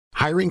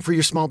Hiring for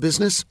your small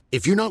business?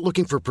 If you're not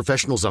looking for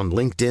professionals on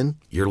LinkedIn,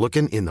 you're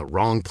looking in the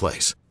wrong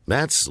place.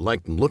 That's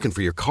like looking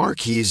for your car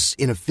keys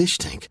in a fish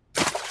tank.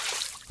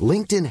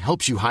 LinkedIn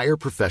helps you hire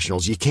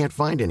professionals you can't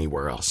find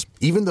anywhere else,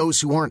 even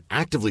those who aren't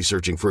actively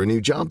searching for a new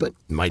job but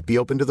might be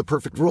open to the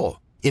perfect role.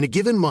 In a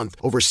given month,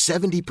 over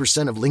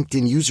 70% of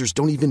LinkedIn users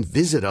don't even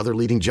visit other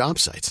leading job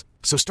sites.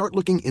 So start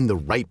looking in the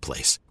right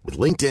place. With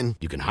LinkedIn,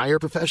 you can hire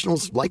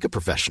professionals like a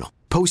professional.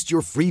 Post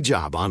your free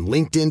job on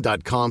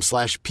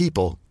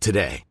linkedin.com/people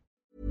today.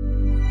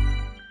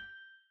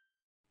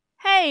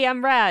 Hey,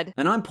 I'm Rad.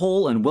 And I'm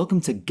Paul, and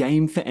welcome to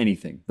Game for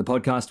Anything, the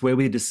podcast where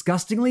we're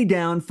disgustingly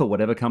down for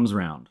whatever comes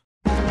around.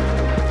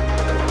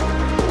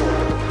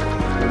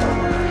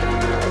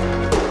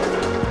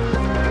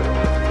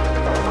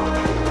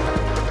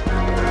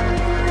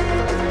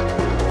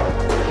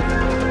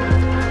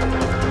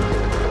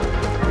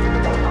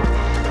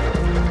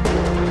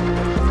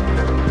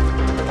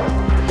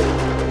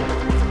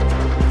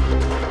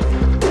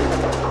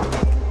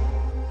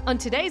 On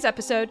today's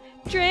episode,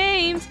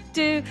 dreams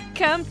do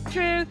come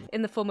true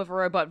in the form of a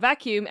robot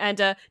vacuum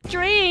and a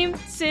dream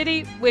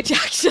city, which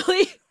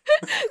actually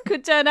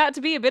could turn out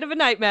to be a bit of a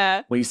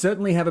nightmare. We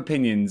certainly have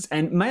opinions,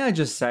 and may I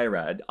just say,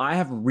 Rad, I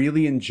have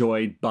really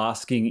enjoyed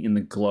basking in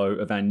the glow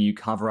of our new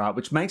cover art,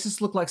 which makes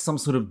us look like some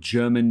sort of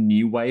German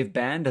new wave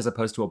band as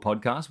opposed to a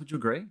podcast. Would you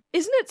agree?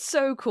 Isn't it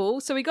so cool?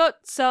 So we got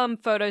some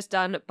photos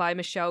done by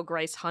Michelle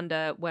Grace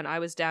Hunder when I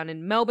was down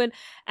in Melbourne,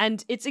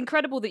 and it's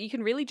incredible that you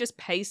can really just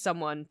pay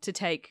someone to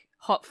take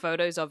hot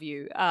photos of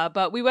you.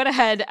 But we went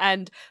ahead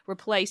and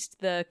replaced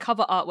the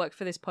cover artwork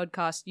for this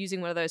podcast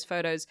using one of those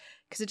photos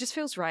because it just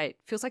feels right.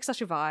 Feels like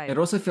such a vibe. It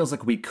also feels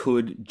like we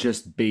could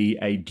just be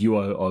a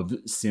duo of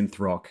synth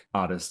rock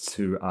artists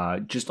who are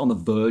just on the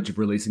verge of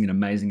releasing an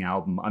amazing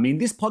album. I mean,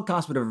 this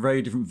podcast would have a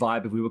very different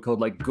vibe if we were called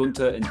like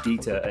Gunter and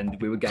Dieter and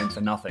we were Game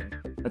for Nothing.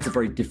 That's a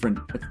very different,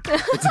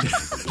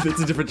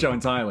 it's a different show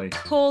entirely.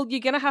 Paul,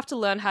 you're going to have to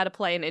learn how to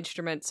play an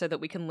instrument so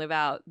that we can live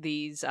out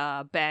these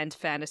band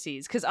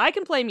fantasies. Because I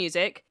can play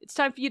music. It's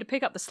time for you to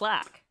pick up the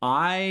slack.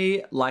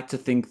 I like to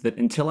think that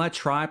until I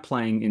try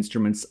playing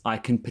instruments, I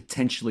can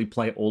potentially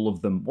play all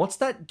of them. What's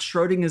that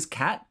Schrodinger's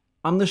cat?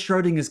 I'm the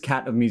Schrodinger's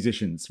cat of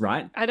musicians,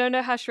 right? I don't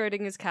know how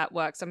Schrodinger's cat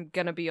works. I'm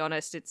going to be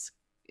honest.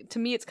 To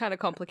me, it's kind of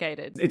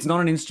complicated. It's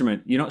not an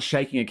instrument. You're not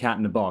shaking a cat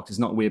in a box. It's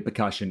not weird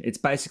percussion. It's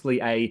basically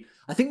I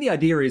think the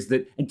idea is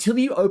that until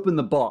you open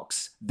the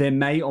box, there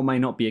may or may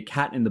not be a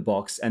cat in the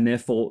box, and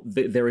therefore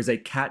there is a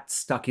cat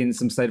stuck in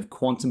some state of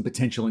quantum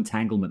potential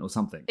entanglement or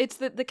something. It's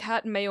that the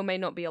cat may or may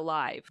not be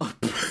alive.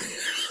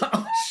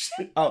 Oh,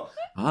 shit.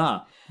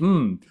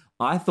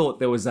 I thought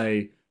there was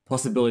a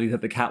possibility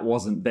that the cat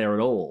wasn't there at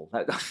all.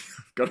 I've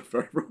got it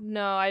very wrong.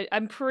 No,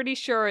 I'm pretty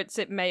sure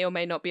it may or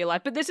may not be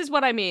alive. But this is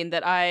what I mean,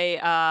 that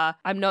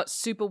I'm not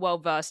super well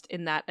versed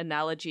in that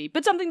analogy.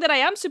 But something that I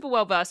am super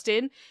well versed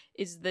in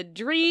is the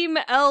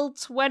Dreame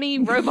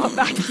L20 robot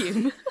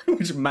vacuum.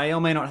 Which may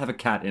or may not have a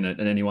cat in it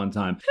at any one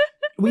time.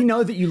 We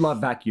know that you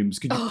love vacuums.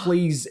 Could you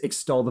please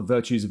extol the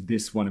virtues of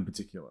this one in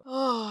particular?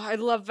 Oh, I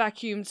love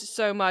vacuums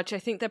so much. I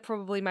think they're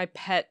probably my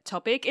pet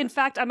topic. In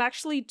fact, I'm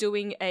actually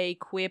doing a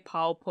queer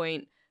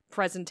PowerPoint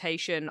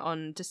presentation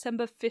on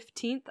December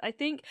 15th, I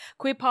think.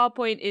 Queer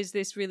PowerPoint is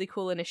this really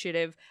cool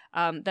initiative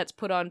that's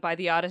put on by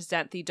the artist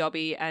Xanthi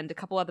Dobby and a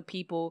couple other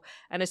people.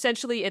 And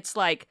essentially it's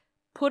like,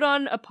 put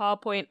on a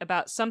PowerPoint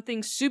about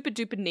something super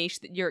duper niche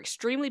that you're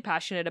extremely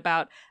passionate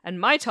about. And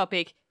my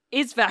topic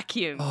is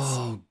vacuums.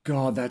 Oh,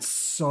 God, that's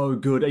so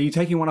good. Are you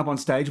taking one up on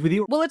stage with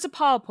you? Well, it's a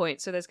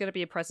PowerPoint, so there's going to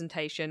be a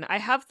presentation. I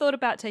have thought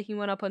about taking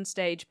one up on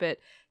stage, but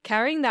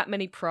carrying that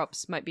many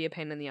props might be a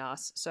pain in the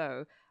ass.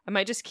 So I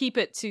might just keep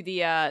it to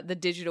the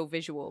digital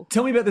visual.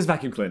 Tell me about this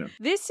vacuum cleaner.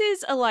 This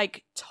is a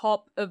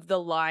top of the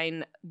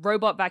line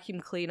robot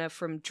vacuum cleaner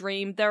from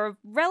Dreame. They're a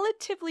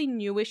relatively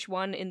newish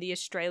one in the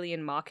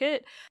Australian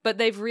market, but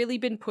they've really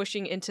been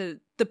pushing into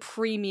the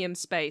premium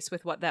space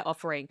with what they're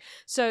offering.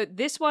 So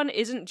this one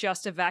isn't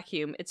just a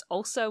vacuum, it's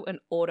also an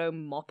auto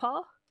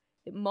mopper.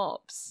 It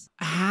mops.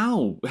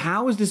 How?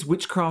 How is this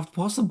witchcraft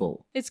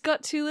possible? It's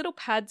got two little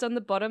pads on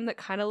the bottom that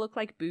kind of look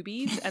like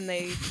boobies, and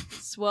they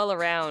swirl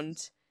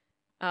around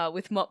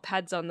with mop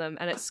pads on them,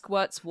 and it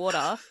squirts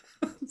water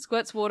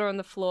on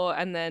the floor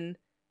and then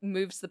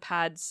moves the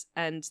pads,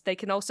 and they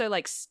can also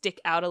stick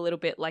out a little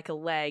bit like a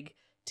leg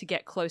to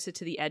get closer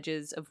to the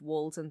edges of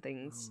walls and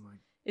things. Oh my.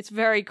 It's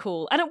very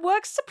cool, and it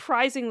works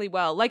surprisingly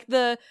well.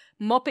 The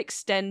mop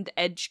extend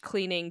edge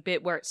cleaning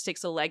bit where it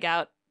sticks a leg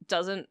out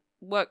doesn't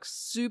work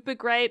super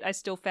great. I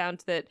still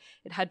found that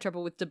it had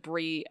trouble with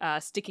debris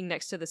sticking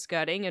next to the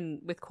skirting and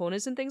with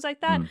corners and things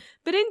like that.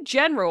 But in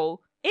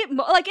general, it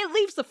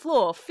leaves the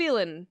floor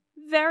feeling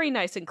very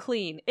nice and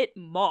clean. It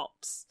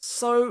mops.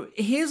 So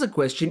here's a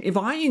question. If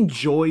I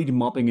enjoyed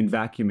mopping and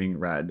vacuuming,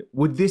 Rad,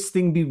 would this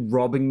thing be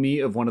robbing me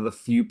of one of the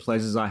few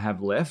pleasures I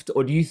have left?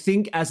 Or do you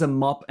think as a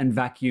mop and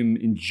vacuum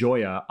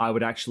enjoyer, I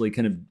would actually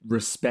kind of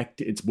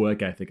respect its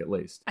work ethic at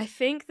least? I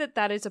think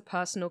that is a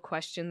personal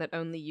question that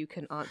only you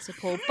can answer,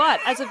 Paul. But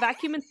as a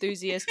vacuum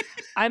enthusiast,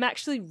 I'm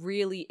actually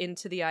really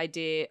into the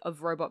idea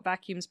of robot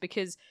vacuums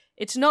because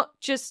it's not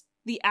just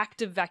the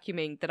act of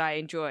vacuuming that I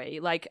enjoy.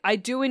 Like, I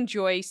do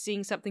enjoy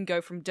seeing something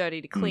go from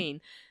dirty to clean,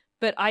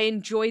 but I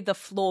enjoy the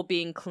floor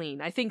being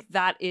clean. I think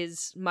that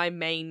is my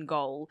main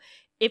goal.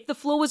 If the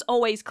floor was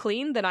always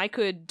clean, then I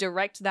could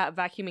direct that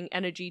vacuuming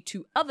energy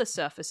to other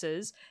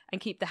surfaces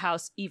and keep the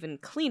house even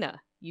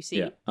cleaner, you see?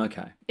 Yeah,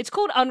 okay. It's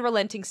called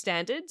unrelenting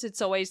standards.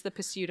 It's always the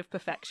pursuit of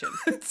perfection.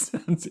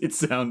 It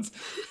sounds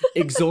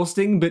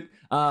exhausting, but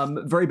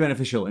very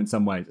beneficial in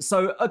some ways.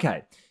 So,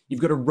 okay, you've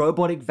got a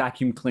robotic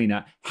vacuum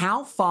cleaner.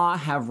 How far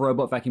have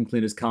robot vacuum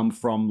cleaners come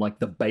from, like,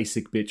 the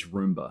basic bitch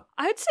Roomba?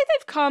 I'd say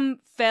they've come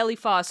fairly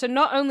far. So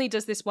not only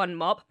does this one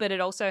mop, but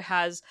it also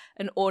has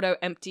an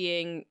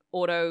auto-emptying,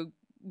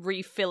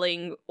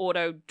 auto-refilling,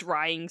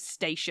 auto-drying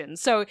station.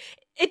 So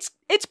it's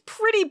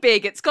pretty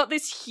big. It's got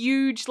this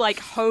huge, like,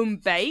 home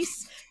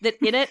base that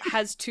in it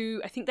has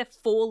two, I think they're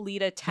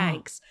 4-liter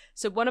tanks.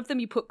 So one of them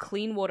you put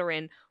clean water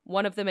in,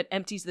 one of them it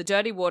empties the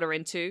dirty water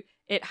into.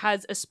 It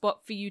has a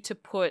spot for you to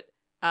put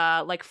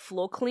like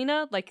floor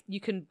cleaner. Like, you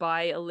can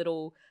buy a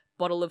little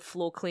bottle of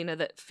floor cleaner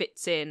that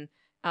fits in,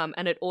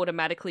 and it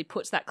automatically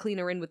puts that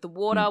cleaner in with the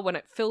water when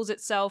it fills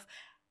itself.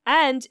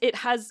 And it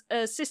has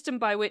a system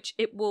by which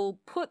it will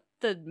put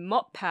the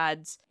mop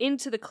pads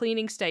into the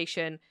cleaning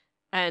station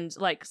and,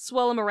 like,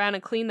 swirl them around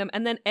and clean them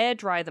and then air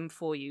dry them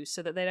for you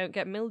so that they don't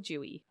get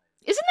mildewy.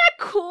 Isn't that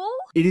cool?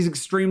 It is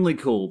extremely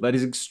cool. That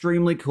is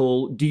extremely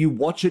cool. Do you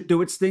watch it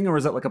do its thing, or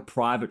is that like a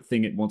private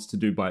thing it wants to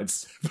do by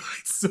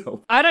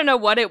itself? I don't know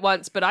what it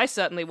wants, but I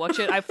certainly watch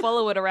it. I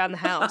follow it around the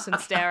house and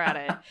stare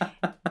at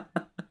it.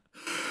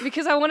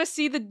 Because I want to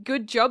see the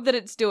good job that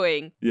it's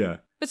doing. Yeah.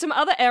 But some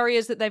other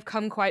areas that they've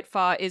come quite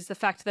far is the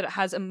fact that it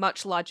has a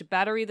much larger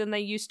battery than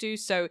they used to.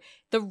 So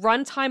the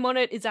runtime on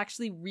it is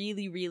actually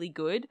really, really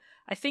good.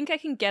 I think I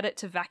can get it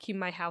to vacuum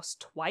my house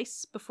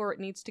twice before it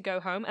needs to go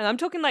home. And I'm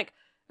talking like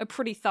a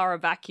pretty thorough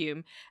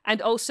vacuum.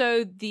 And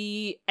also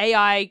the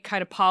AI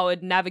kind of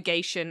powered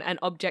navigation and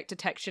object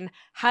detection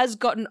has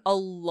gotten a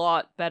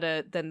lot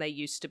better than they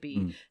used to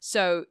be.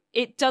 So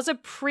it does a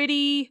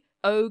pretty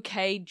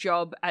okay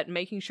job at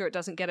making sure it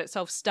doesn't get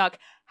itself stuck.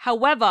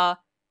 However,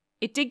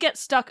 it did get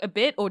stuck a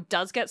bit, or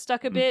does get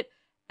stuck a bit,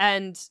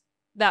 and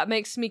that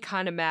makes me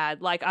kind of mad.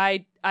 Like,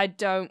 I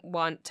don't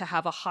want to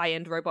have a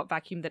high-end robot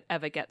vacuum that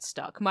ever gets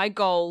stuck. My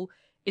goal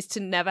is to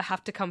never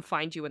have to come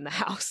find you in the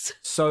house.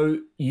 So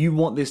you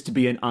want this to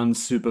be an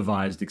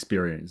unsupervised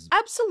experience?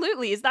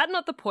 Absolutely. Is that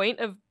not the point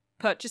of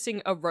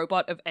purchasing a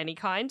robot of any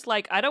kind?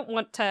 Like, I don't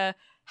want to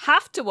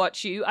have to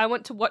watch you. I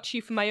want to watch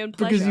you for my own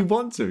pleasure. Because you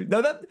want to.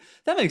 No,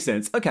 that makes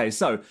sense. Okay,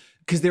 so,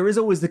 because there is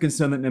always the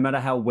concern that no matter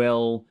how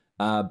well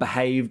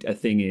behaved a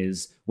thing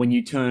is, when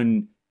you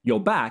turn your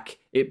back,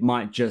 it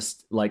might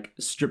just like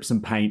strip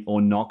some paint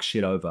or knock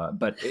shit over.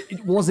 But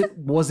was it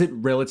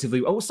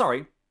relatively? Oh,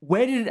 sorry.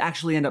 Where did it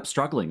actually end up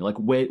struggling? Like,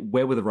 where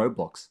were the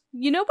roadblocks?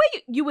 You know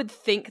where you would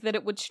think that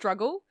it would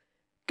struggle?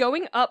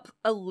 Going up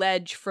a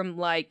ledge from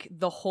like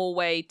the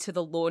hallway to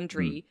the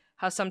laundry.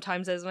 How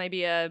sometimes there's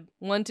maybe a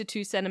 1 to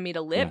 2 centimeter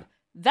lip. Yeah.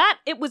 That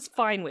it was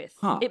fine with.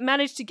 Huh. It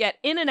managed to get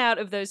in and out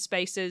of those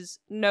spaces,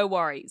 no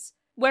worries.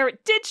 Where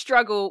it did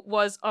struggle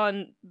was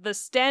on the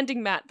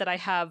standing mat that I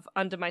have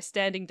under my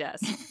standing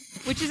desk,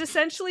 which is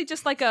essentially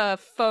just like a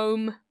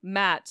foam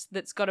mat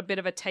that's got a bit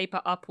of a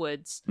taper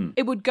upwards.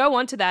 It would go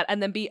onto that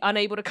and then be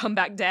unable to come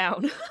back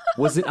down.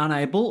 Was it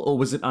unable, or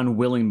was it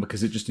unwilling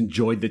because it just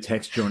enjoyed the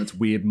texture on its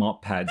weird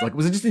mop pads? Like,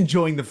 was it just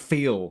enjoying the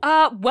feel?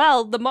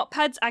 Well, the mop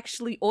pads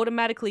actually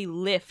automatically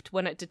lift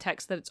when it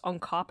detects that it's on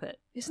carpet.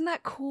 Isn't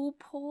that cool,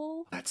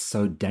 Paul? That's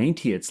so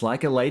dainty. It's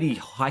like a lady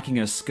hiking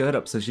her skirt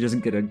up so she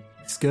doesn't get her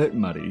skirt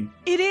muddy.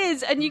 It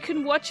is, and you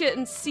can watch it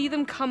and see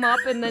them come up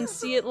and then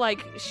see it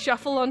like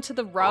shuffle onto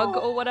the rug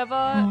or whatever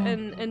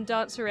and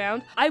dance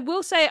around. I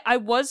will say I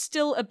was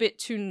still a bit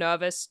too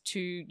nervous to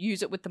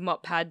use it with the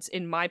mop pads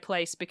in my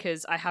place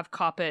because I have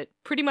carpet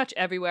pretty much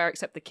everywhere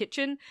except the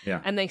kitchen.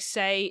 Yeah. And they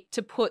say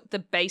to put the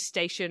base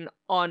station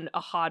on a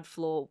hard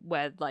floor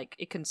where like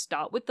it can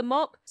start with the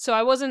mop. So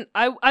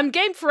I'm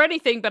game for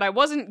anything, but I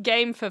wasn't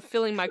game for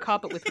filling my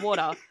carpet with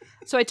water.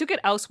 So I took it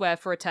elsewhere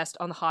for a test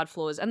on the hard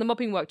floors, and the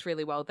mopping worked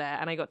really well there,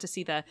 and I got to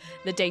see the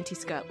dainty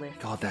skirt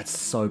lift. God, that's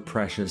so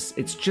precious.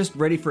 It's just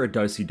ready for a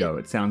do-si-do.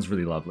 It sounds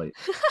really lovely.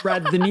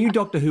 Brad, the new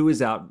Doctor Who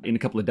is out in a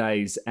couple of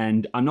days,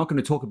 and I'm not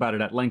going to talk about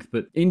it at length,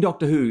 but in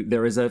Doctor Who,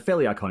 there is a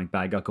fairly iconic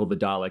bad guy called the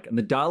Dalek, and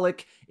the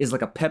Dalek is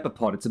like a pepper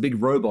pot. It's a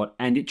big robot,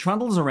 and it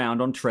trundles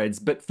around on treads,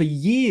 but for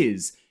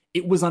years,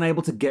 it was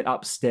unable to get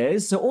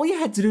upstairs, so all you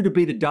had to do to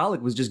beat a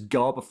Dalek was just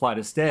go up a flight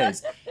of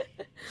stairs.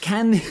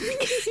 Can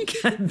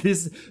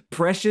this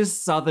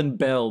precious Southern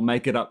belle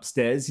make it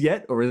upstairs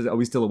yet, or are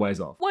we still a ways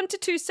off? 1 to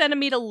 2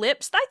 centimeter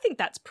lips. I think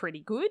that's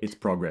pretty good. It's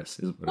progress,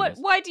 is what it is.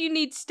 Why do you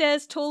need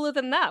stairs taller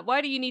than that?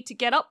 Why do you need to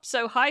get up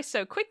so high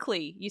so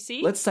quickly? You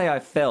see? Let's say I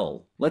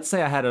fell. Let's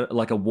say I had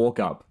a walk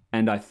up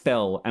and I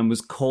fell and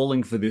was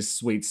calling for this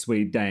sweet,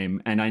 sweet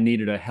dame and I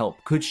needed her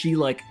help. Could she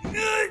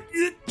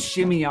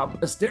shimmy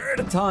up a stair at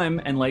a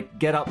time and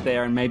get up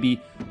there and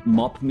maybe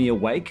mop me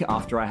awake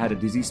after I had a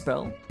dizzy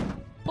spell?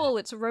 Paul,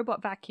 it's a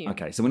robot vacuum.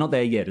 Okay, so we're not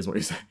there yet, is what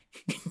you're saying.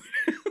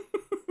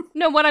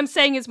 No, what I'm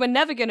saying is we're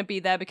never going to be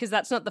there because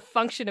that's not the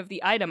function of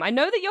the item. I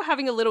know that you're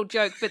having a little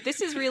joke, but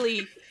this is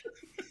really...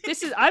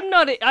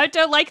 I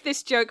don't like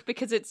this joke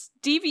because it's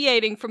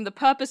deviating from the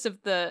purpose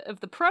of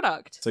the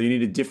product. So you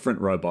need a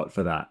different robot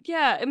for that.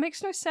 Yeah, it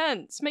makes no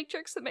sense. Make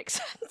jokes that make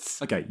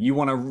sense. Okay, you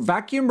want to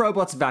vacuum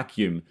robots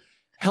vacuum,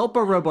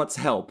 helper robots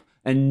help,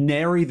 and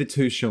nary the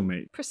two shall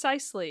meet.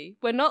 Precisely.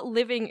 We're not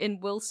living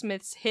in Will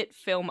Smith's hit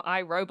film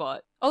I,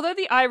 Robot. Although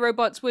the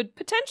iRobots would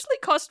potentially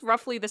cost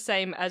roughly the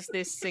same as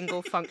this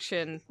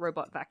single-function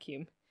robot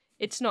vacuum.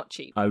 It's not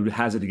cheap. I would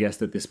hazard a guess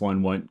that this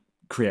one won't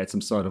create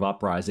some sort of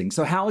uprising.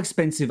 So how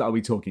expensive are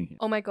we talking here?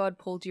 Oh my god,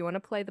 Paul, do you want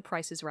to play The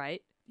Price is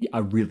Right? Yeah, I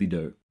really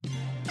do.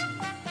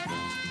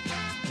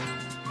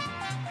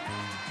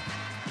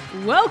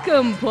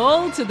 Welcome,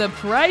 Paul, to The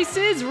Price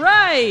is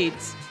Right!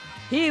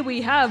 Here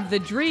we have the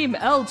Dreame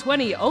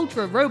L20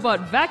 Ultra Robot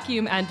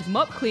Vacuum and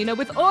Mop Cleaner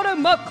with auto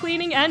mop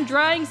cleaning and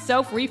drying,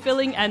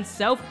 self-refilling and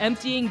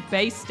self-emptying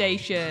base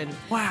station.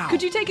 Wow.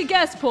 Could you take a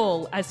guess,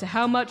 Paul, as to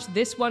how much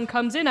this one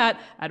comes in at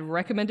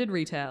recommended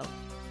retail?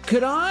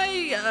 Could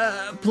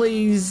I,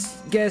 please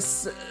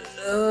guess,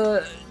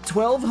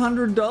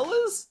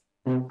 $1,200?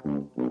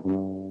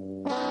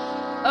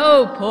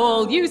 Oh,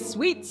 Paul, you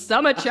sweet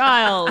summer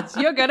child.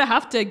 You're gonna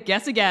have to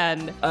guess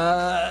again.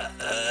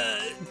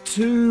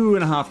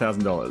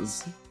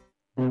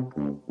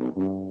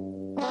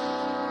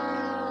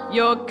 $2,500.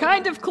 You're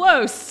kind of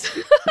close.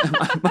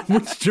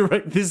 Which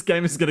direct this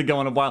game is going to go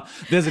on a while.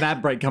 There's an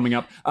ad break coming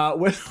up.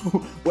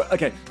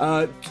 Okay,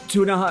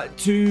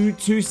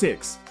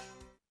 2.6.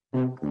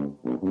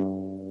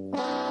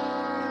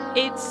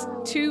 It's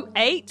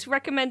 2.8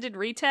 recommended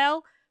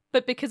retail,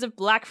 but because of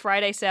Black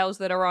Friday sales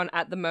that are on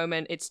at the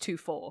moment, it's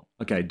 2.4.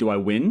 Okay, do I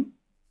win?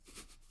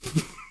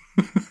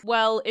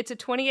 Well, it's a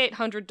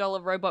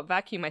 $2,800 robot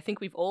vacuum I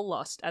think we've all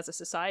lost as a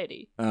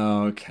society.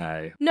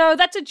 Okay. No,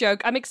 that's a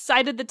joke. I'm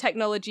excited the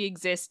technology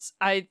exists.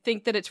 I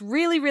think that it's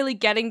really, really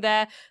getting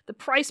there. The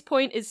price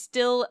point is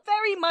still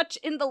very much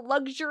in the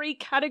luxury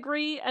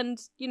category, and,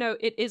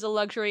 it is a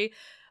luxury.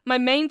 My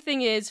main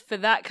thing is, for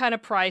that kind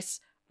of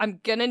price, I'm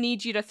gonna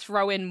need you to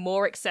throw in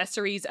more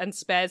accessories and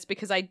spares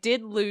because I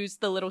did lose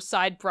the little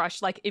side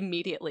brush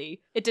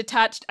immediately. It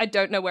detached, I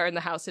don't know where in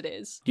the house it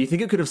is. Do you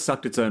think it could have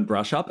sucked its own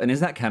brush up? And is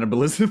that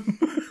cannibalism?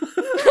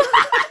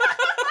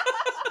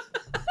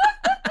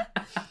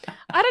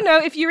 I don't know,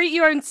 if you eat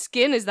your own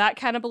skin, is that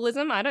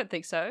cannibalism? I don't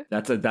think so.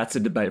 That's a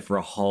debate for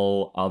a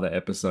whole other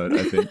episode,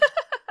 I think.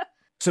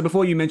 So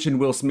before you mentioned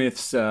Will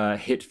Smith's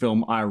hit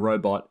film, I,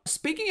 Robot,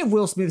 speaking of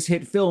Will Smith's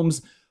hit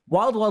films,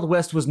 Wild Wild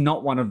West was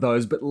not one of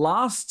those, but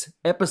last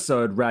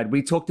episode, Rad,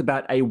 we talked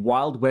about a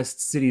Wild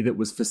West city that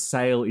was for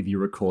sale, if you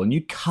recall, and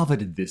you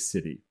coveted this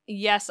city.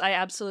 Yes, I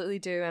absolutely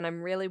do, and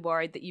I'm really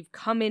worried that you've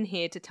come in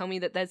here to tell me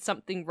that there's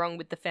something wrong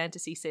with the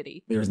fantasy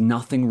city. There is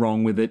nothing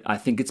wrong with it. I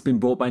think it's been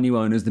bought by new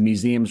owners, the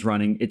museum's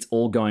running, it's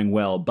all going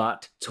well,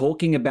 but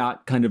talking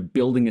about kind of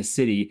building a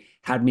city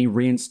had me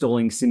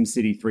reinstalling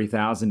SimCity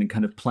 3000 and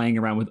kind of playing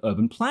around with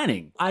urban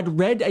planning. I'd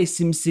read a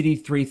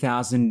SimCity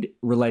 3000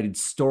 related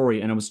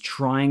story and I was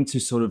trying to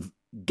sort of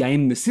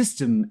game the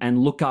system and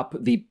look up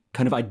the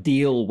kind of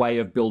ideal way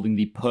of building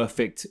the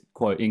perfect,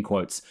 quote, in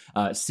quotes,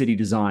 city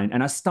design.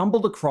 And I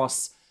stumbled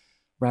across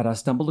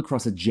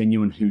a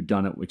genuine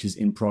whodunit, which is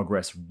in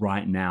progress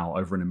right now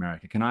over in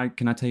America. Can I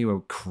tell you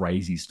a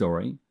crazy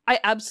story? I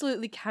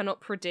absolutely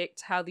cannot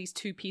predict how these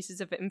two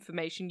pieces of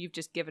information you've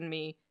just given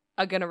me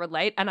are going to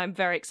relate, and I'm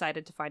very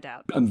excited to find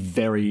out. I'm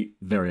very,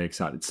 very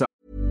excited. So,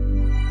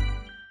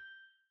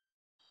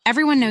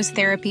 everyone knows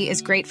therapy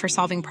is great for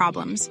solving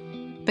problems,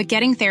 but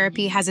getting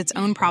therapy has its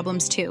own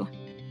problems too,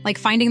 like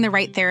finding the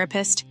right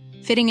therapist,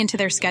 fitting into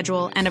their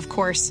schedule, and of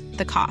course,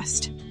 the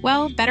cost.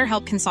 Well,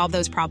 BetterHelp can solve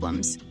those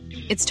problems.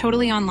 It's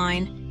totally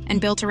online and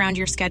built around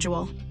your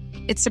schedule.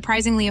 It's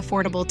surprisingly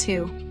affordable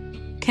too.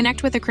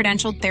 Connect with a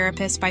credentialed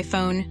therapist by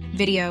phone,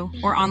 video,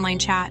 or online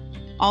chat,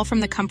 all from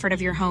the comfort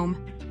of your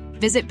home.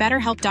 Visit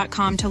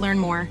BetterHelp.com to learn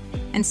more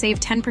and save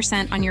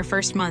 10% on your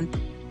first month.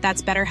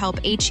 That's BetterHelp,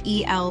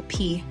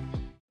 H-E-L-P.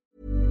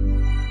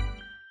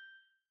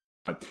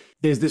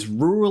 There's this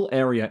rural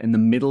area in the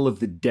middle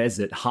of the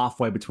desert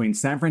halfway between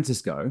San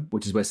Francisco,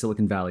 which is where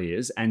Silicon Valley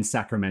is, and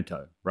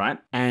Sacramento, right?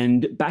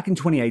 And back in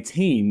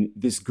 2018,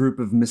 this group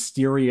of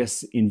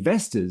mysterious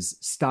investors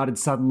started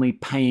suddenly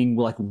paying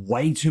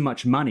way too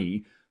much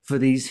money for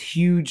these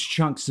huge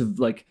chunks of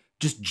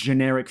just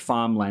generic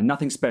farmland,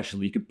 nothing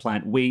special. You could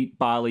plant wheat,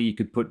 barley, you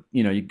could put,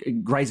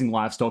 grazing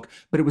livestock,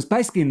 but it was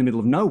basically in the middle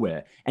of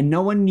nowhere. And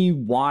no one knew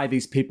why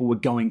these people were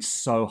going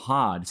so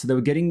hard. So they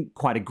were getting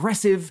quite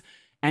aggressive.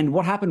 And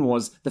what happened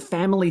was the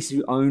families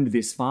who owned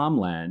this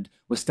farmland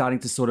were starting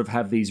to sort of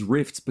have these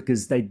rifts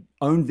because they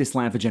owned this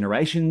land for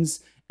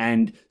generations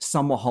and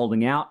some were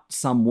holding out,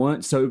 some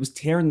weren't. So it was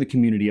tearing the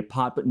community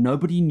apart, but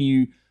nobody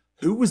knew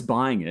who was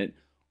buying it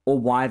or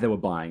why they were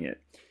buying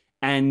it.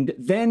 And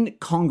then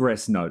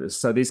Congress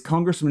noticed. So these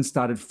congressmen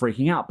started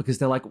freaking out because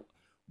they're like,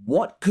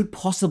 what could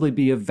possibly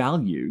be of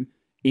value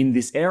in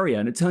this area?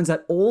 And it turns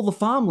out all the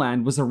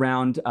farmland was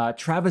around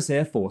Travis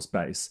Air Force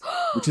Base,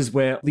 which is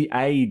where the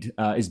aid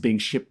is being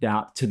shipped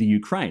out to the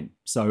Ukraine.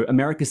 So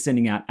America's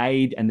sending out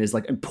aid and there's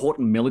like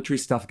important military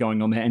stuff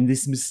going on there. And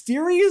this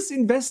mysterious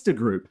investor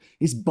group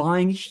is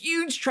buying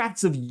huge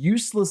tracts of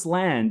useless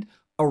land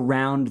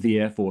around the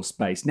Air Force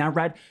Base. Now,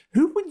 Rad,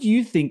 who would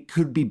you think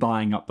could be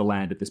buying up the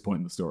land at this point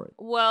in the story?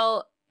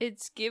 Well,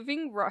 it's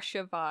giving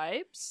Russia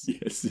vibes.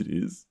 Yes, it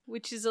is.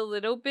 Which is a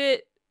little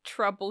bit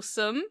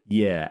troublesome.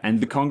 Yeah,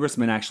 and the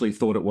congressman actually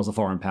thought it was a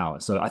foreign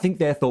power. So I think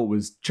their thought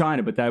was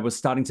China, but they were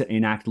starting to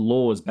enact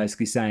laws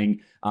basically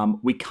saying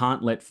we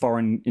can't let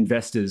foreign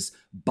investors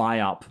buy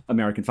up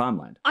American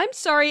farmland. I'm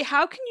sorry,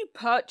 how can you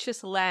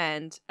purchase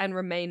land and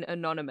remain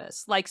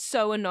anonymous? Like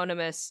so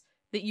anonymous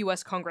that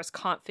US Congress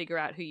can't figure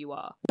out who you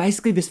are.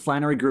 Basically, this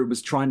Flannery group was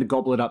trying to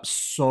gobble it up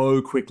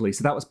so quickly.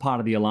 So that was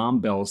part of the alarm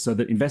bells so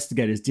that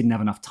investigators didn't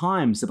have enough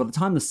time. So by the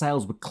time the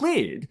sales were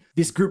cleared,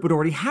 this group would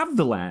already have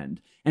the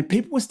land. And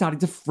people were starting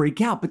to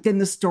freak out. But then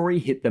the story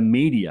hit the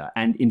media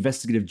and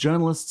investigative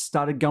journalists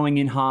started going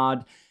in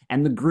hard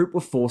and the group were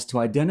forced to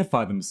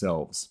identify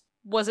themselves.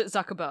 Was it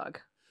Zuckerberg?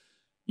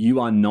 You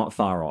are not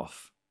far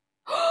off.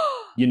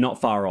 You're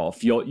not far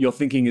off. Your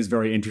thinking is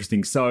very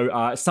interesting.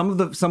 So some of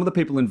the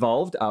people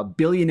involved are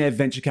billionaire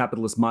venture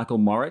capitalist Michael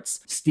Moritz,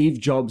 Steve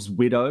Jobs'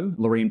 widow,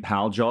 Laurene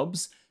Powell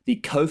Jobs, the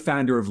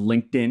co-founder of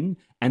LinkedIn,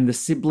 and the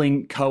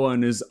sibling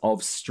co-owners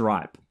of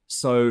Stripe.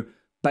 So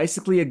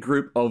basically a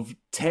group of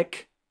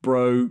tech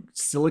bro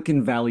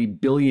Silicon Valley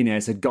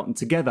billionaires had gotten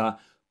together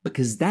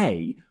because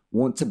they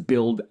want to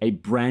build a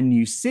brand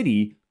new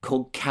city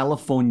called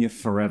California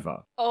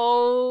Forever.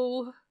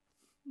 Oh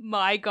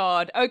my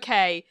God.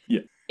 Okay.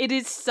 Yeah. It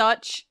is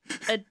such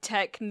a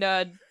tech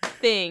nerd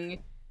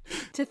thing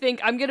to think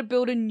I'm going to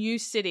build a new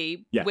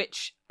city,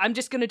 which I'm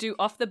just going to do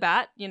off the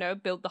bat,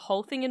 build the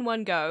whole thing in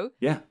one go.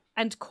 Yeah.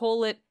 And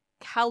call it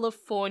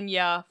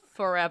California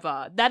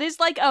Forever. That is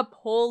like a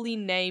poorly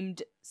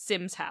named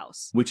Sims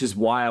house. Which is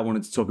why I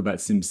wanted to talk about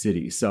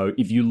SimCity. So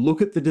if you look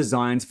at the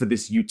designs for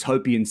this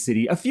utopian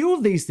city, a few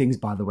of these things,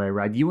 by the way,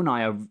 Rad, you and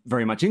I are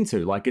very much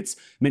into. Like it's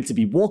meant to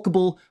be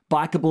walkable,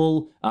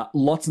 bikeable,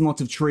 lots and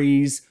lots of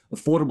trees,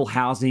 affordable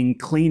housing,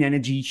 clean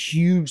energy,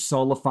 huge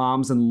solar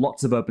farms, and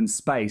lots of open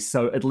space.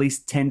 So at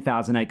least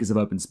 10,000 acres of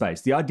open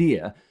space. The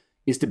idea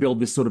is to build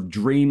this sort of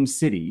dream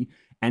city.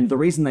 And the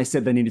reason they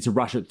said they needed to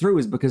rush it through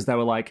is because they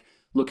were like,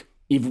 look,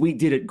 if we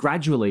did it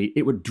gradually,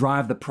 it would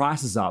drive the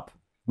prices up.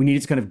 We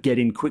needed to kind of get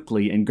in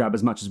quickly and grab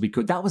as much as we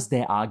could. That was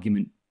their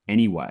argument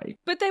anyway.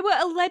 But they were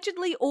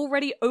allegedly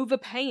already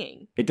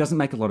overpaying. It doesn't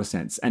make a lot of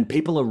sense. And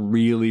people are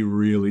really,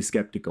 really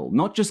skeptical.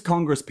 Not just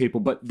Congress people,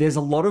 but there's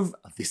a lot of,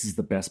 this is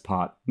the best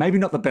part. Maybe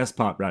not the best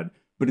part, Brad,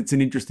 but it's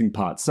an interesting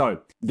part.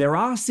 So there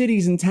are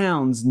cities and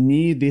towns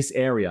near this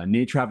area,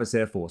 near Travis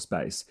Air Force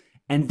Base,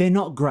 and they're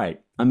not great.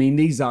 I mean,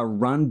 these are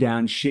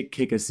run-down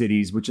shit-kicker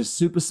cities, which are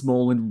super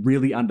small and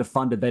really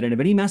underfunded. They don't have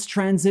any mass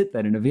transit.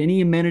 They don't have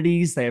any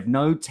amenities. They have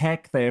no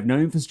tech. They have no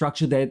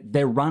infrastructure.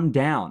 They're run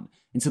down.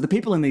 And so the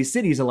people in these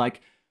cities are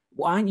like,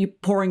 why aren't you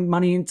pouring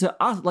money into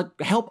us? Like,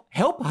 help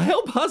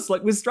us.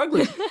 Like, we're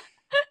struggling.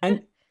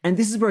 and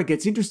this is where it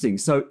gets interesting.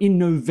 So in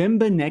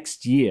November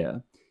next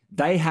year,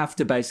 they have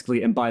to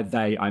basically, and by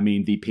they, I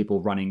mean the people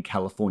running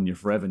California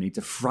Forever, need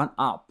to front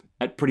up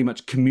at pretty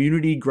much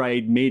community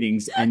grade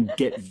meetings and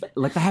get,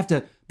 like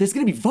there's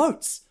going to be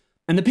votes.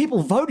 And the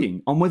people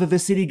voting on whether the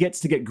city gets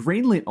to get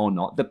greenlit or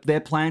not, their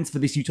plans for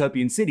this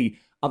utopian city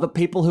are the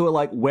people who are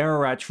like, where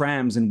are our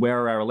trams and where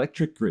are our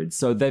electric grids?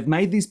 So they've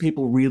made these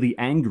people really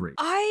angry.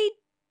 I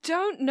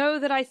don't know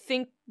that I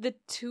think the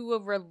two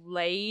are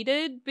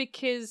related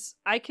because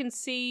I can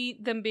see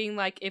them being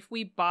like, if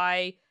we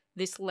buy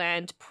this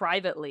land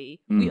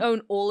privately, we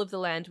own all of the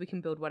land, we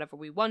can build whatever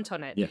we want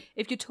on it. Yeah.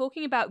 If you're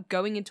talking about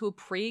going into a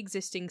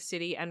pre-existing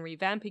city and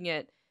revamping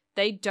it,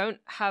 they don't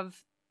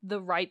have the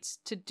rights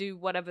to do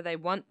whatever they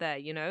want there,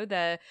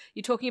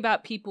 you're talking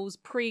about people's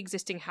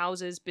pre-existing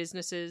houses,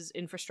 businesses,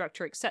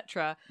 infrastructure,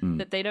 etc.,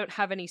 that they don't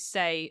have any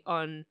say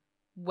on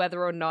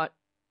whether or not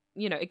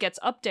it gets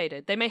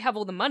updated. They may have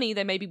all the money,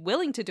 they may be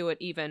willing to do it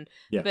even,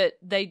 but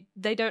they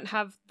don't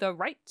have the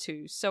right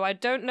to. So I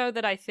don't know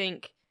that I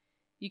think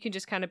you can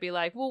just kind of be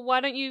like, well, why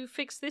don't you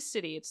fix this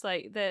city? It's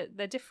like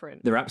they're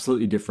different. They're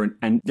absolutely different.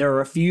 And there are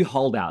a few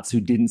holdouts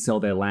who didn't sell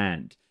their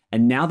land.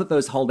 And now that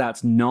those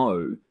holdouts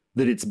know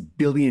that it's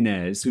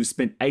billionaires who've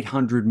spent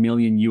 800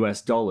 million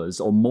US dollars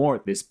or more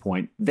at this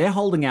point. They're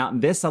holding out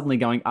and they're suddenly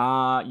going,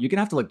 you're going to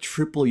have to like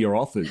triple your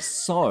offers.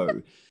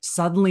 So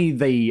suddenly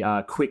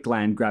the quick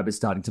land grab is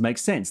starting to make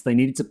sense. They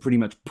needed to pretty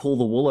much pull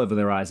the wool over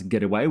their eyes and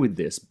get away with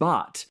this.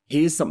 But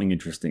here's something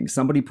interesting.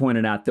 Somebody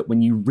pointed out that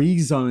when you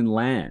rezone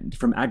land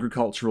from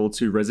agricultural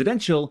to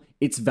residential,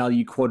 its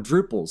value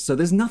quadruples. So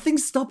there's nothing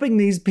stopping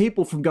these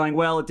people from going,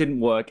 well, it didn't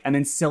work, and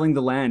then selling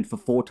the land for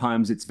 4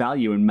 times its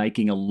value and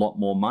making a lot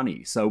more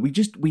money. So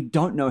we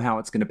don't know how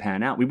it's going to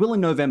pan out. We will in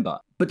November.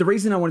 But the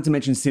reason I wanted to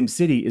mention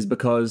SimCity is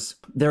because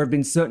there have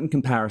been certain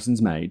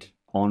comparisons made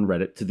on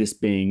Reddit to this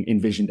being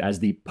envisioned as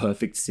the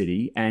perfect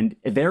city. And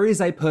there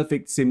is a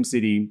perfect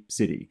SimCity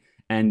city.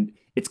 And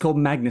it's called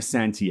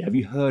Magnasanti. Have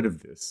you heard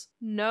of this?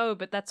 No,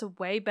 but that's a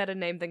way better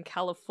name than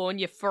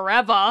California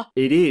forever.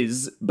 It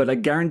is, but I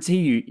guarantee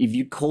you, if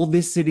you called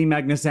this city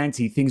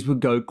Magnasanti, things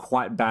would go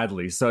quite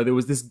badly. So there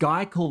was this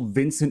guy called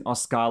Vincent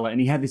Oscala, and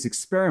he had this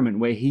experiment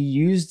where he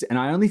used, and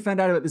I only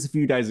found out about this a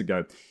few days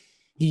ago,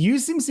 he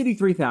used SimCity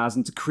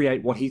 3000 to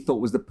create what he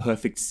thought was the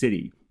perfect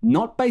city.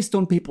 Not based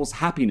on people's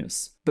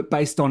happiness, but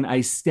based on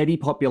a steady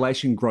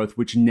population growth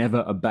which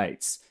never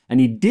abates. And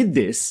he did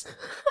this.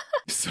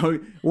 So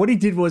what he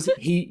did was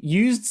he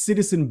used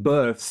citizen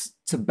births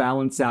to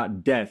balance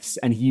out deaths,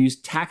 and he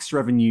used tax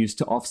revenues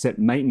to offset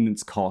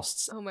maintenance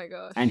costs. Oh my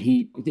gosh. And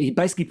he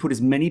basically put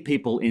as many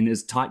people in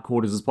as tight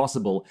quarters as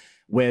possible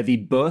where the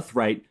birth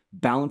rate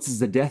balances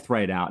the death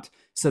rate out.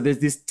 So there's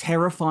this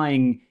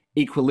terrifying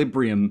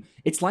equilibrium.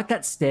 It's like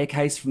that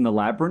staircase from the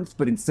Labyrinth,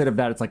 but instead of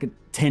that, it's like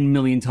 10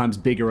 million times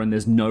bigger, and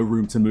there's no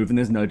room to move, and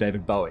there's no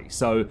David Bowie.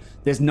 So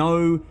there's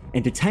no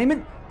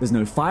entertainment, there's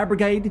no fire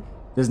brigade,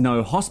 there's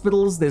no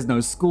hospitals, there's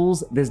no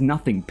schools, there's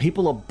nothing.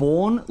 People are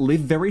born,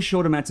 live very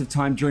short amounts of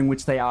time during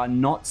which they are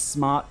not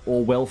smart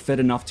or well-fed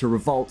enough to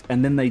revolt,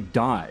 and then they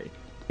die.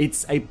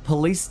 It's a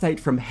police state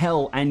from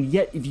hell, and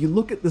yet if you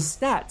look at the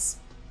stats,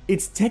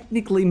 it's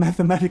technically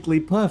mathematically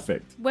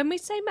perfect. When we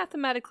say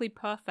mathematically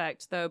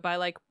perfect, though, by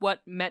like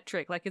what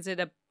metric? Like, is it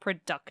a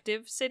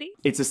productive city?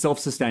 It's a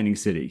self-sustaining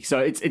city. So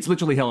it's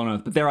literally hell on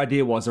earth. But their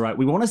idea was, all right,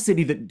 we want a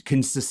city that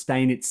can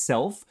sustain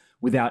itself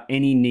without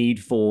any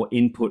need for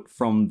input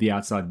from the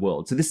outside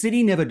world. So the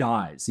city never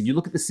dies. If you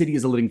look at the city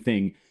as a living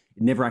thing,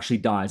 it never actually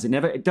dies.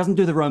 It doesn't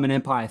do the Roman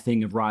Empire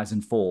thing of rise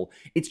and fall.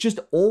 It's just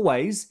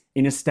always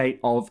in a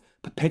state of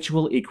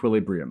perpetual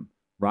equilibrium,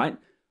 right?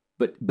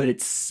 But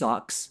it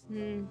sucks.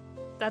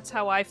 That's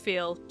how I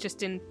feel,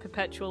 just in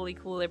perpetual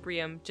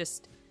equilibrium,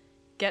 just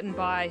getting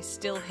by,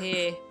 still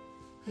here.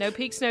 No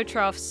peaks, no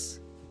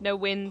troughs, no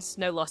wins,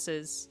 no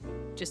losses,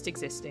 just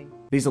existing.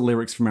 These are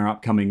lyrics from our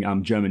upcoming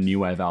German New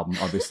Wave album,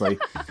 obviously.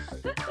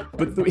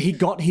 But he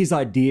got his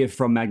idea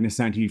from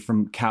Magnasanti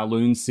from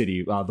Kowloon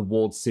City, the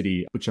walled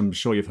city, which I'm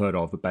sure you've heard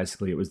of, but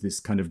basically it was this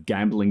kind of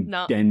gambling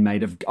den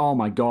made of, oh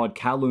my God,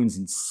 Kowloon's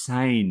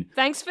insane.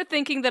 Thanks for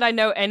thinking that I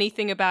know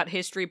anything about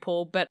history,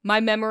 Paul, but my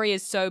memory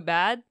is so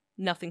bad,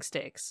 nothing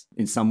sticks.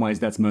 In some ways,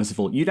 that's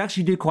merciful. You'd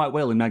actually do quite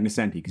well in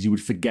Magnasanti because you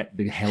would forget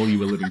the hell you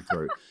were living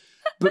through.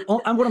 But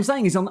and what I'm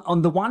saying is,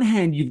 on the one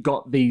hand, you've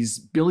got these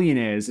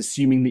billionaires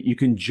assuming that you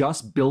can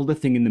just build a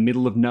thing in the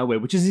middle of nowhere,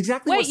 which is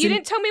exactly what... Wait, you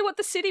didn't tell me what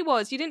the city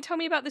was. You didn't tell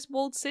me about this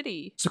walled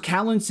city. So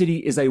Kowloon City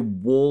is a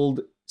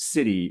walled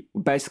city.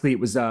 Basically, it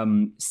was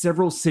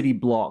several city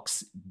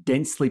blocks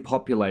densely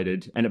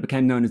populated, and it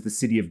became known as the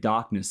City of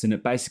Darkness, and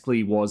it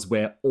basically was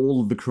where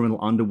all of the criminal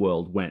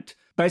underworld went.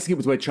 Basically, it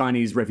was where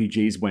Chinese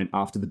refugees went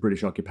after the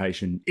British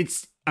occupation.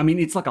 It's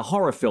like a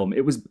horror film.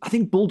 It was, I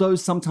think,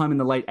 bulldozed sometime in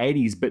the late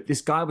 80s, but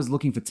this guy was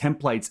looking for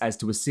templates as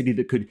to a city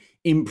that could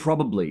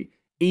improbably,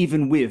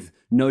 even with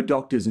no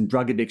doctors and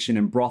drug addiction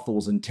and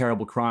brothels and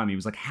terrible crime, he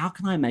was like, how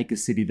can I make a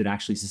city that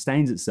actually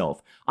sustains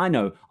itself? I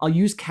know, I'll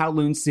use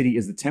Kowloon City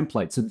as the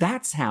template. So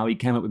that's how he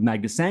came up with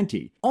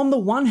Magnasanti. On the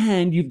one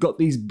hand, you've got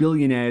these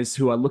billionaires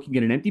who are looking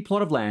at an empty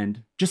plot of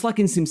land, just like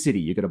in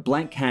SimCity. You've got a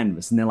blank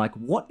canvas and they're like,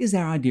 what is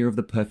our idea of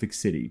the perfect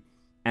city?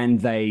 And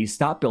they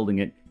start building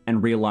it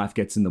and real life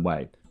gets in the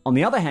way. On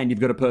the other hand, you've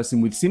got a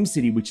person with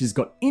SimCity, which has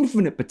got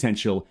infinite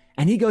potential,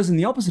 and he goes in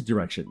the opposite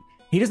direction.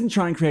 He doesn't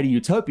try and create a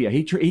utopia.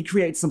 He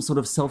creates some sort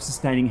of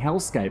self-sustaining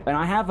hellscape. And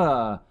I have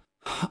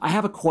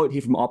a quote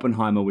here from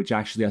Oppenheimer, which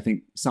actually I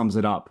think sums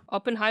it up.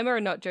 Oppenheimer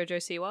and not Jojo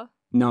Siwa?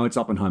 No, it's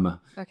Oppenheimer.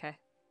 Okay.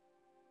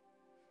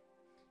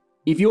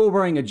 If you're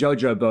wearing a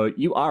JoJo boat,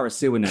 you are a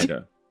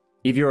Siwanator.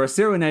 If you're a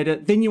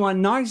Siwanator, then you are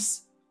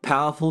nice,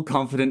 powerful,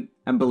 confident,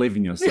 and believe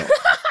in yourself.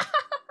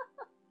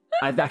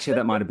 Actually,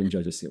 that might have been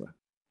Jojo Siwa.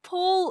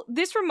 Paul,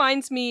 this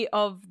reminds me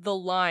of the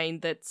line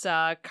that's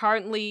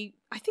currently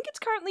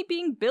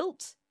being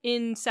built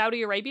in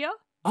Saudi Arabia.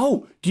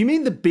 Oh, do you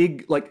mean the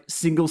big,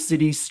 single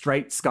city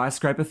straight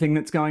skyscraper thing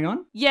that's going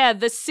on? Yeah,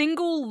 the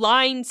single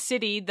line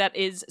city that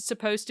is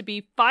supposed to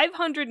be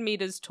 500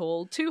 meters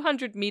tall,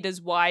 200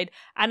 meters wide,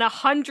 and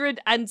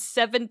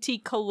 170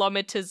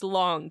 kilometers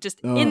long, just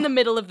in the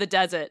middle of the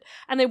desert.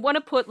 And they want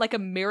to put a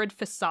mirrored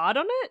facade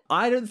on it?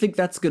 I don't think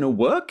that's going to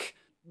work.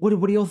 What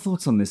are your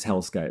thoughts on this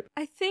hellscape?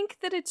 I think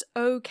that it's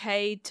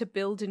okay to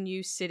build a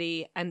new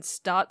city and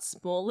start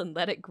small and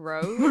let it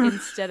grow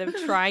instead of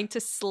trying to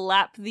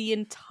slap the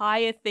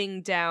entire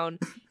thing down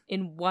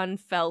in one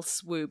fell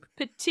swoop,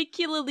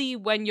 particularly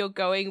when you're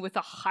going with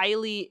a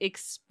highly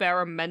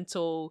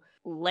experimental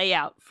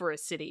layout for a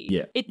city.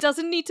 Yeah. It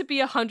doesn't need to be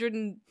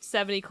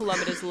 170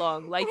 kilometers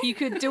long. Like, you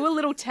could do a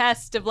little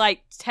test of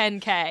like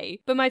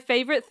 10K. But my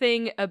favorite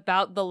thing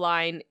about the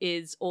line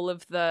is all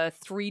of the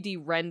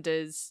 3D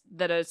renders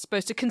that are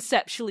supposed to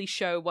conceptually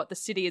show what the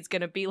city is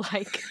going to be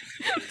like.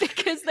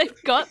 Because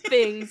they've got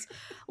things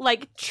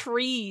like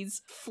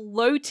trees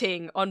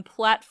floating on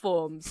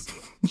platforms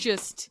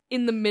just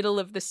in the middle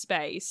of the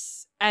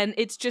space. And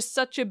it's just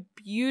such a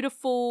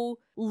beautiful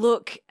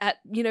look at,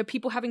 you know,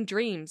 people having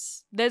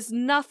dreams. There's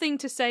nothing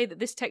to say that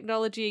this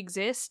technology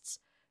exists,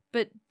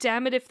 but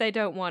damn it if they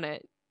don't want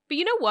it. But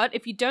you know what?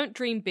 If you don't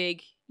dream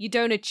big, you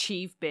don't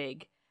achieve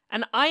big.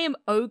 And I am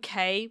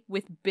okay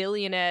with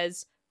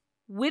billionaires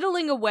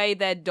whittling away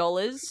their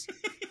dollars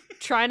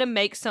trying to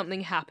make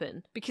something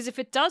happen. Because if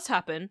it does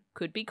happen,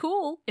 could be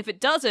cool. If it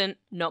doesn't,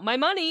 not my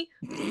money.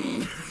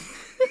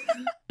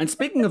 And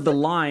speaking of the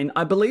line,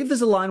 I believe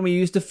there's a line we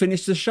use to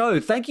finish the show.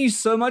 Thank you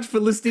so much for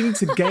listening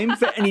to Game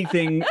for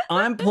Anything.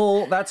 I'm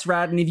Paul, that's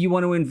Rad, and if you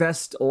want to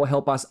invest or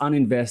help us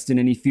uninvest in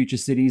any future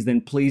cities, then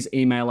please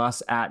email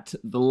us at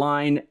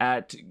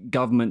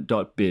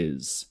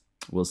theline@government.biz.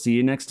 We'll see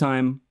you next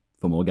time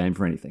for more Game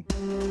for Anything.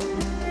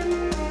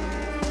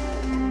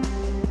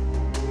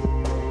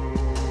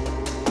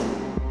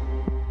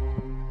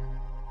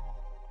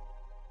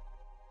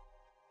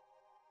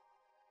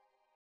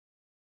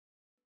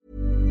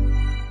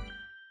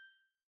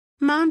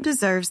 Mom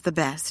deserves the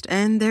best,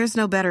 and there's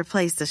no better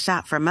place to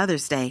shop for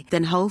Mother's Day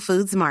than Whole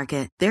Foods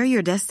Market. They're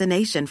your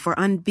destination for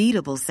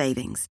unbeatable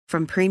savings,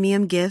 from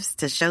premium gifts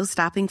to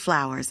show-stopping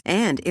flowers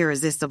and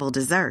irresistible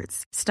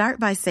desserts. Start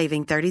by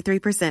saving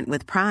 33%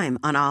 with Prime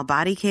on all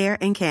body care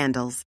and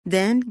candles.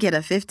 Then get a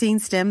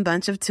 15-stem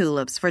bunch of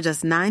tulips for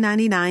just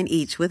 $9.99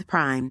 each with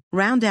Prime.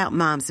 Round out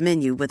Mom's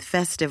menu with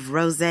festive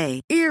rosé,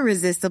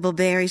 irresistible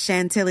berry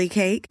chantilly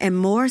cake, and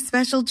more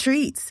special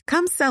treats.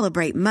 Come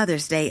celebrate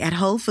Mother's Day at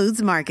Whole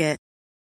Foods Market.